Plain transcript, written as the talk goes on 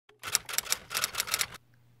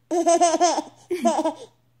So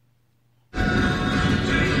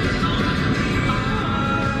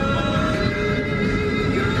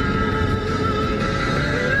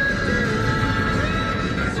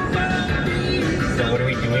what are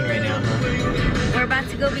we doing right now, huh? We're about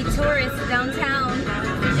to go be tourists downtown.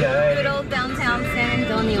 Yeah. Good old downtown San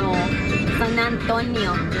Antonio. San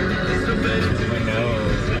Antonio. I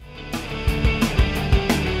know.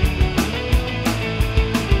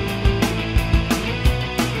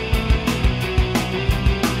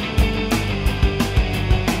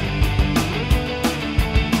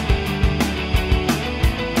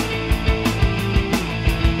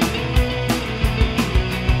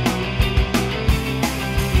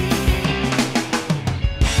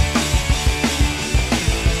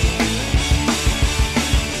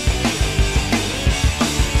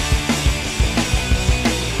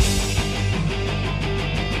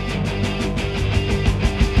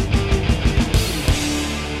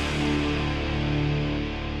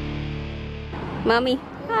 Mommy.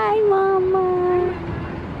 Hi, Mama.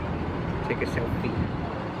 Take a selfie.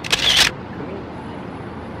 Come here.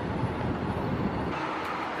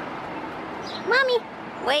 Mommy.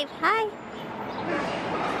 Wave. Hi.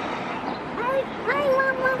 Hi. Hi,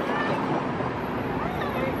 Mama.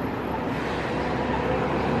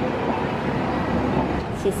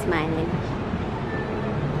 She's smiling.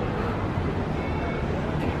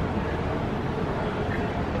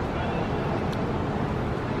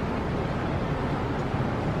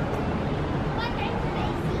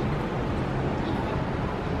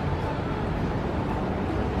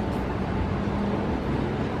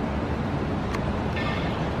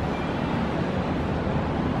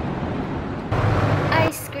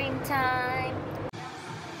 Ice cream time.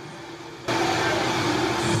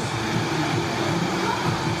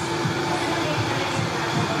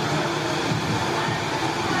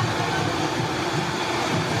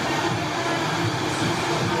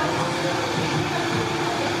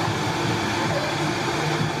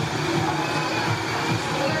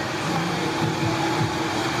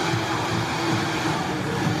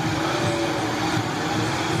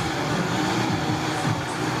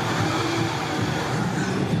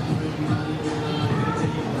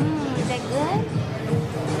 Is that good?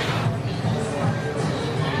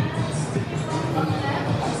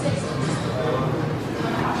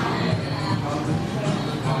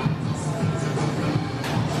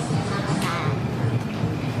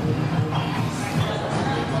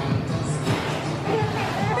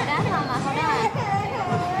 Hold on, Mama. Hold on.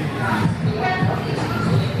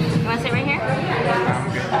 You want to sit right here?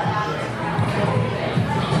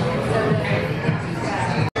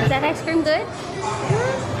 Is that ice cream good?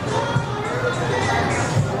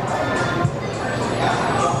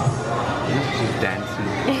 She's dancing.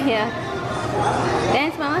 Yeah.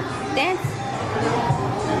 Dance, Mama. Dance.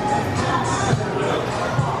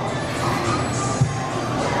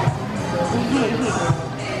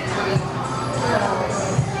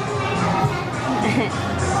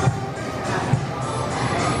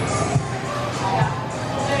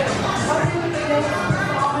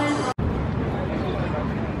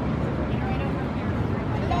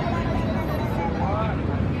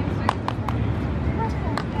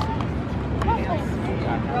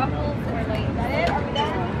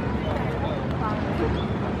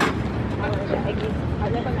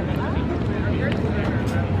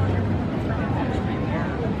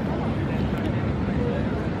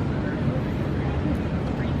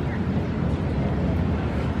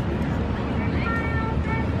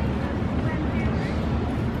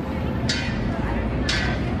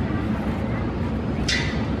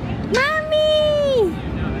 Mommy!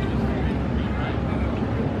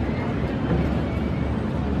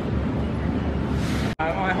 I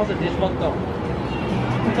hold the dishwasher though.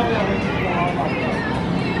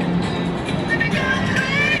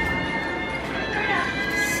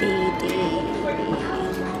 CD.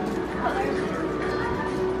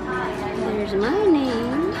 There's my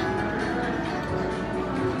name.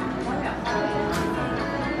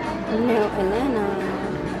 No, Elena.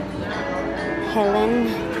 Helen.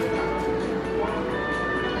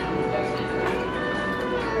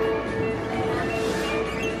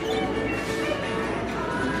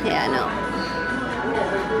 Yeah, I know.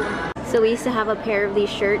 So we used to have a pair of these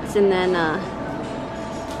shirts, and then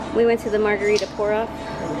we went to the margarita pour-off.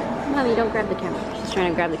 Mommy, don't grab the camera. She's trying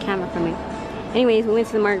to grab the camera from me. Anyways, we went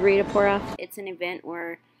to the margarita pour-off. It's an event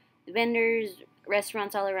where the vendors,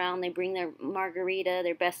 restaurants all around, they bring their margarita,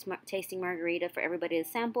 their best tasting margarita for everybody to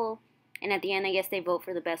sample. And at the end, I guess they vote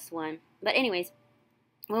for the best one. But anyways,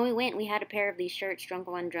 when we went, we had a pair of these shirts, Drunk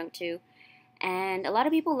 1, Drunk 2. And a lot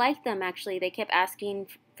of people liked them, actually. They kept asking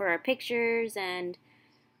for our pictures, and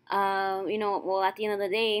You know, well, at the end of the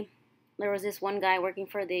day, there was this one guy working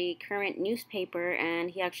for the current newspaper, and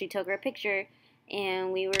he actually took our picture,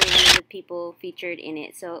 and we were one of the people featured in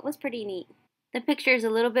it, so it was pretty neat. The picture is a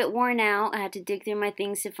little bit worn out. I had to dig through my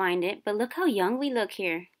things to find it, but look how young we look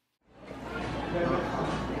here.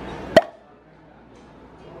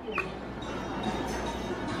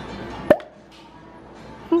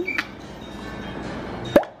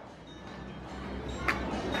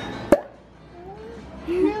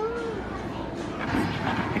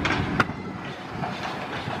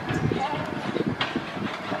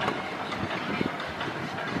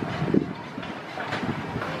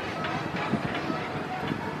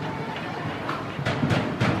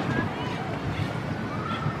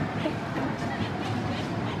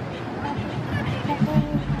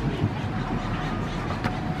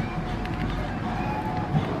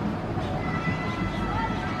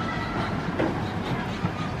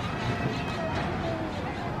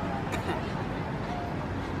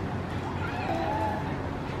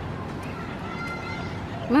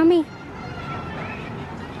 Mommy.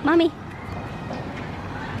 Mommy.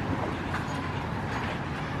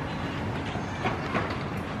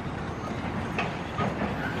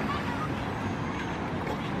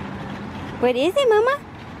 What is it, Mama?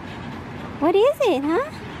 What is it, huh?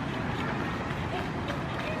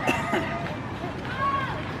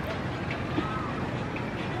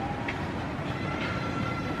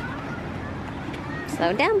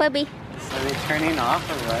 Slow down, Bubby. So they're turning off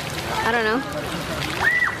or what? I don't know.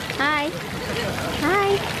 Hi. Hi.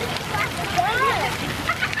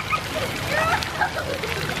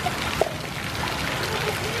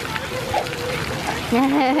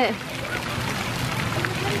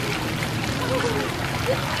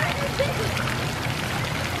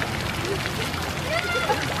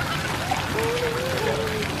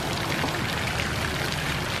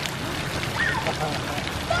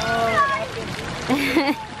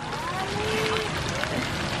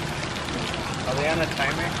 Are they on a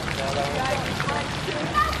timer?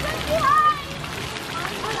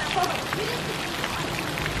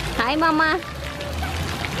 Hi, Mama.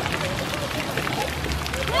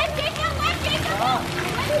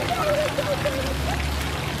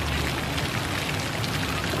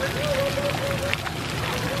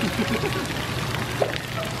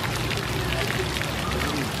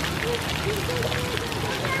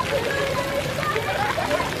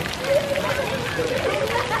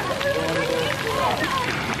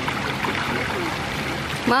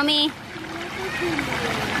 Mommy.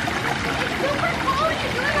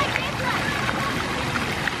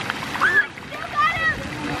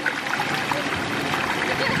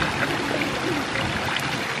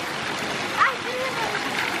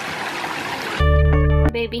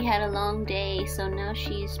 Baby had a long day, so now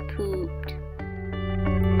she's pooped.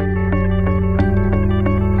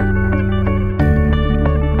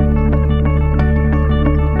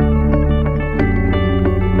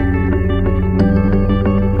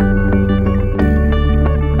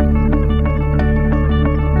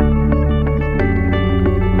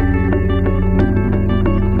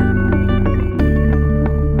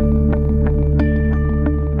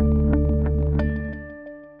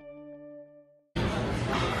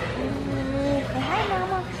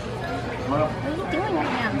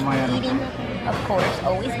 Of course,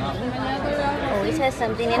 always eating. Always has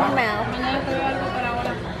something in her mouth.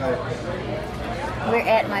 We're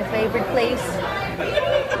at my favorite place.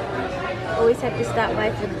 Always have to stop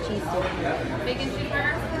by for the cheese dip. Bacon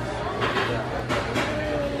cheeseburger.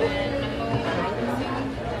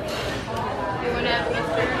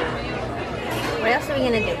 What else are we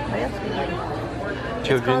gonna do? What else are we gonna do?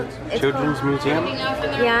 Children's Museum?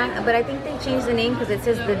 Yeah, but I think they changed the name because it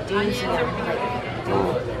says the Doseum. Like, do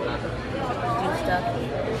stuff.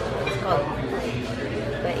 It's called.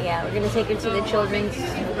 But yeah, we're gonna take her to the Children's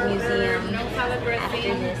Museum after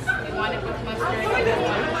this.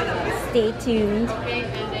 Stay tuned.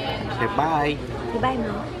 Say bye. Goodbye,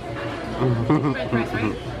 Mom.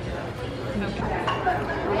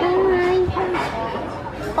 Hi.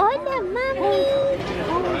 Hola, Mami.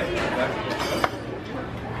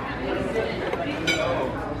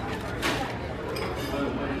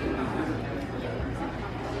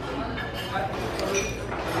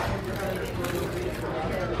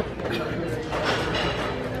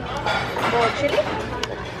 More chili?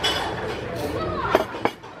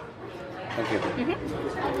 Thank you.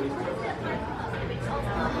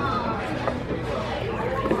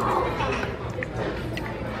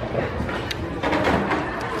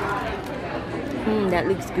 That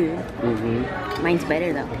looks good. Mine's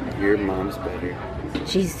better though. Your mom's better.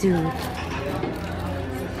 She's soon.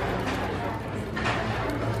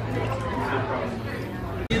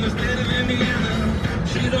 In the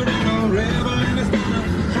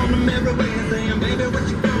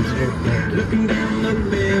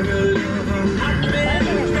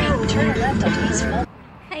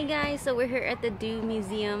guys, so we're here at the Do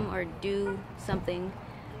Museum, or Do something.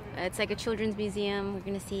 It's like a children's museum. We're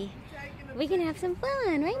gonna see if we can have some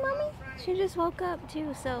fun, right mommy? She just woke up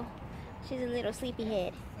too, so she's a little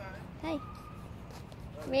sleepyhead. Hey,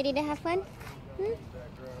 ready to have fun? Hmm?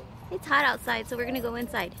 It's hot outside, so we're gonna go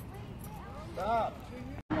inside. Stop.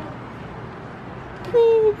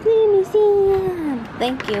 Please, museum.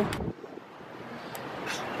 Thank you.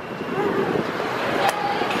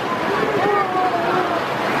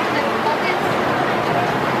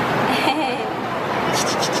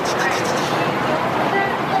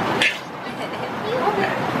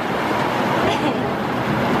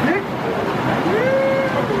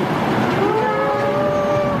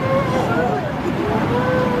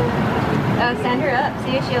 Oh, stand her up.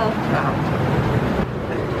 See if she'll.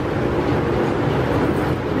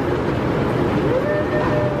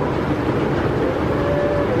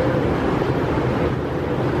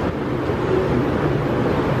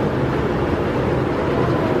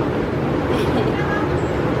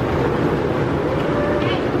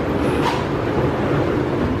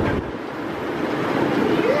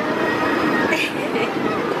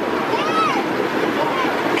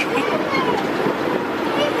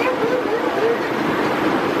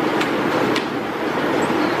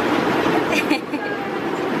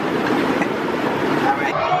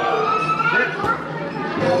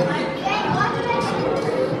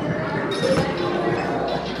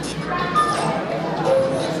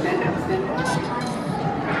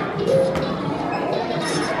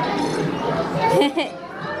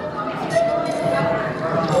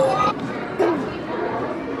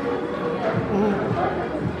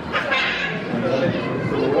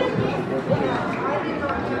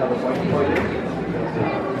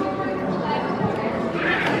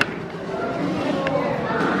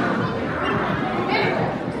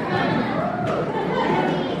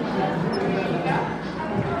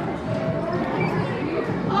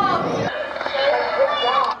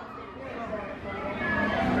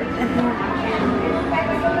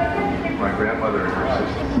 My grandmother and her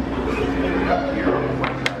sister ended up here on the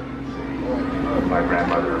west side of the city. My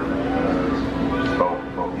grandmother spoke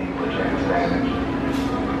both English and Spanish.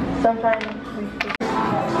 Sometimes we speak.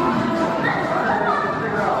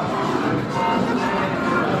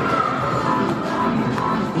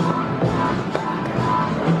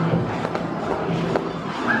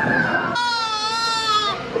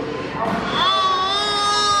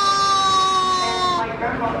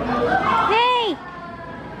 Hey!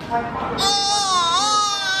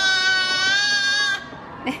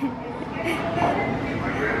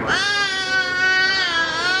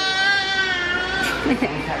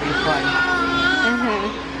 Having fun.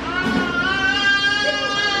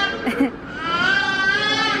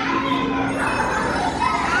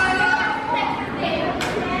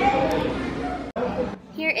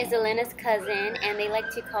 Here is Elena's cousin, and they like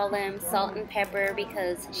to call him Salt and Pepper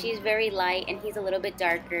because she's very light and he's a little bit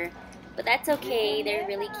darker. But that's okay, they're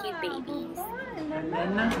really cute babies.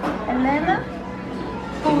 Elena? Elena?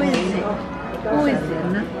 Who is it? Who is it?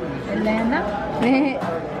 Elena?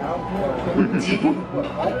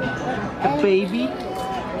 Baby.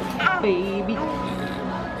 Baby.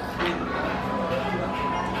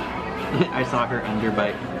 I saw her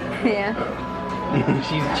underbite. Yeah.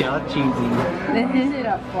 She's just cheesy. Is it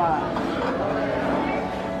a frog?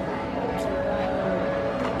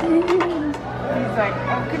 He's like,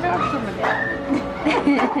 oh, can I have some of that?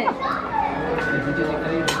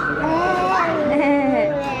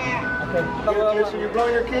 So you're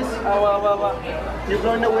blowing your kiss? You're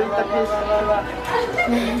blowing the abuelita kiss?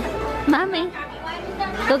 Mommy,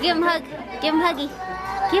 go give him a hug. Give him a huggy.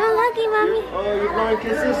 Give him a huggy, mommy. Oh, you're blowing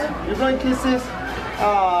kisses? You're blowing kisses?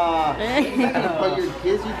 Ah, but your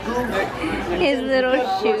kiss, you do. His little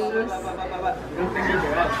shoes.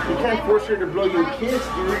 You can't force her to blow your kiss,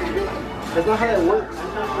 dude. That's not how that works.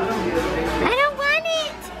 I don't want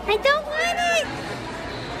it. I don't want it.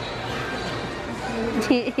 I don't want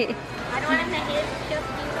to hit it.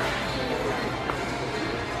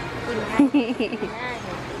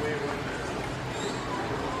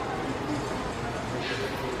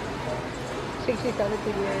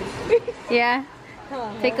 Yeah.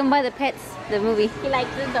 Take him by the pets, the movie. He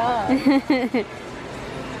likes the dog.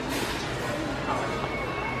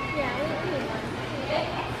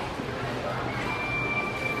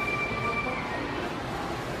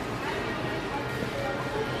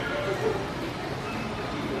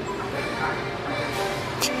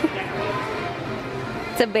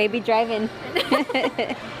 It's a baby driving.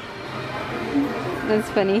 That's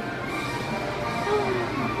funny.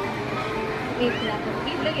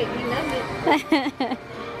 Look at, he loves it.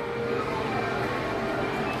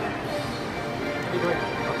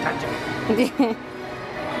 Touch You're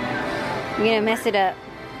gonna mess it up.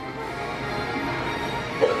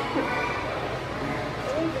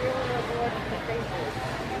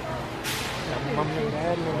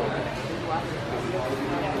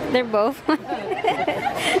 They're both. That's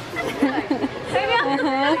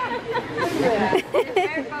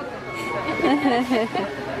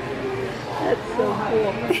so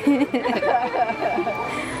cool.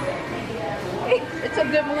 It's a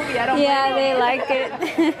good movie. I don't Yeah, they like it.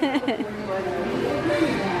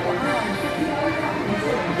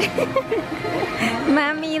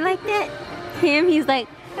 Mommy, you like that? Him, he's like,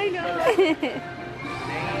 I know.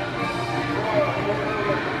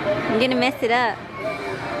 I'm gonna mess it up.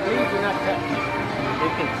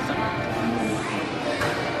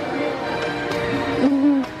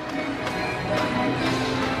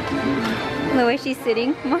 The way she's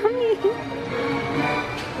sitting, Mommy.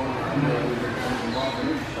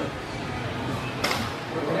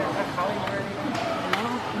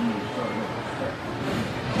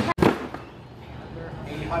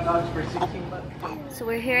 So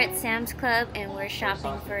we're here at Sam's Club and we're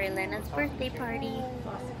shopping for Elena's birthday party.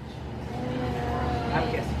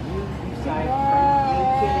 I'm guessing you decide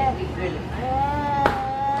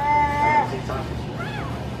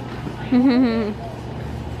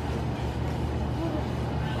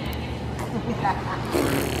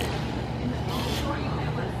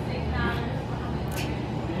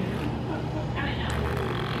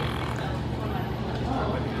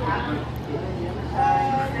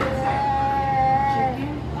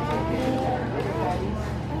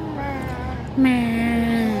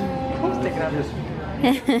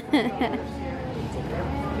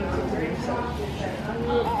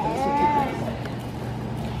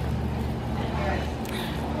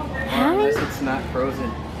unless it's not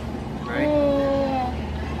frozen, right?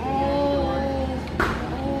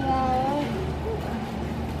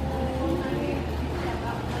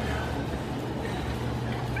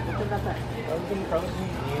 Frozen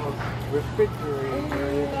meals,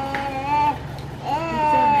 refrigerated.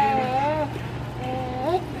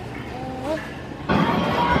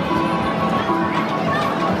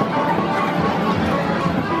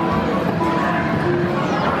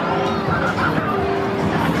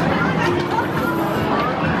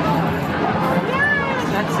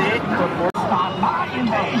 That's it. Stop my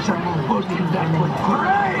invasion of booking them with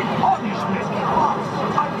great punishment.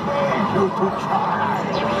 I beg you to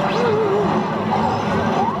charge.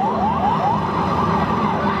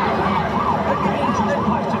 Again, to the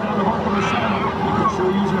question of the whole machine. You can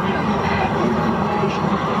sure use your hand.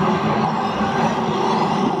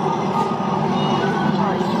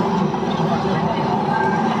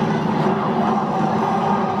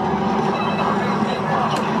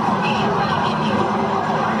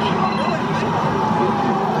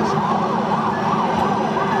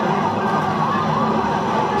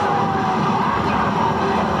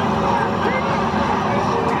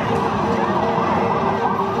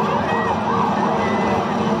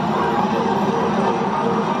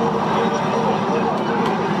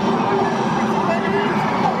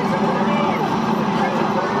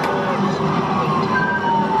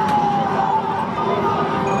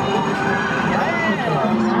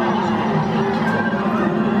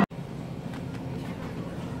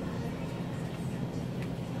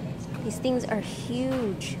 These things are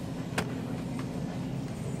huge.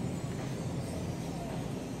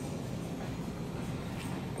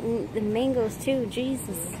 The mangoes too,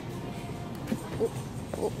 Jesus. Oh,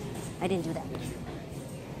 oh, I didn't do that.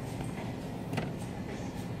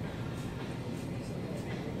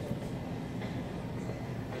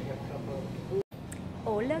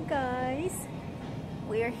 Hola guys.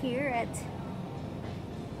 We are here at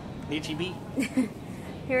HEB.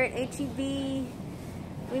 here at HEB.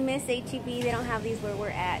 We miss HEB. They don't have these where we're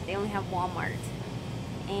at. They only have Walmart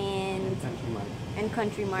and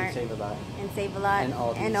Country Mart Save a lot. and Save a Lot And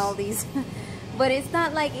Aldi's. But it's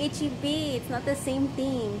not like HEB. It's not the same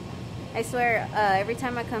thing. I swear, every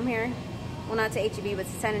time I come here, well, not to HEB, but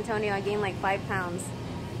to San Antonio, I gain like 5 pounds.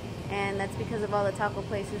 And that's because of all the taco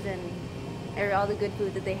places and all the good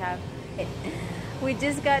food that they have. We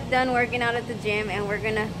just got done working out at the gym and we're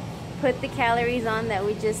gonna put the calories on that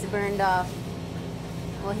we just burned off.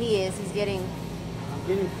 Well, he is. He's getting... I'm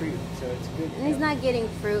getting fruit, so it's good. And he's not getting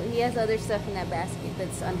fruit. He has other stuff in that basket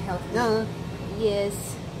that's unhealthy. No.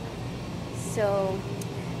 Yes. So,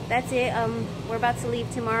 that's it. We're about to leave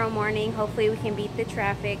tomorrow morning. Hopefully we can beat the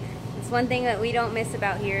traffic. It's one thing that we don't miss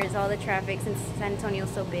about here is all the traffic since San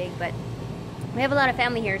Antonio's so big. But we have a lot of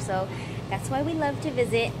family here, so that's why we love to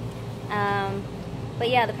visit. But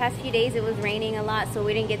yeah, the past few days it was raining a lot, so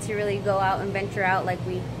we didn't get to really go out and venture out like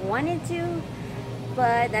we wanted to.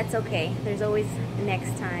 but that's okay. There's always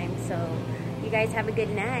next time. So you guys have a good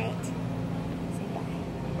night. Say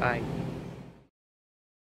bye. Bye.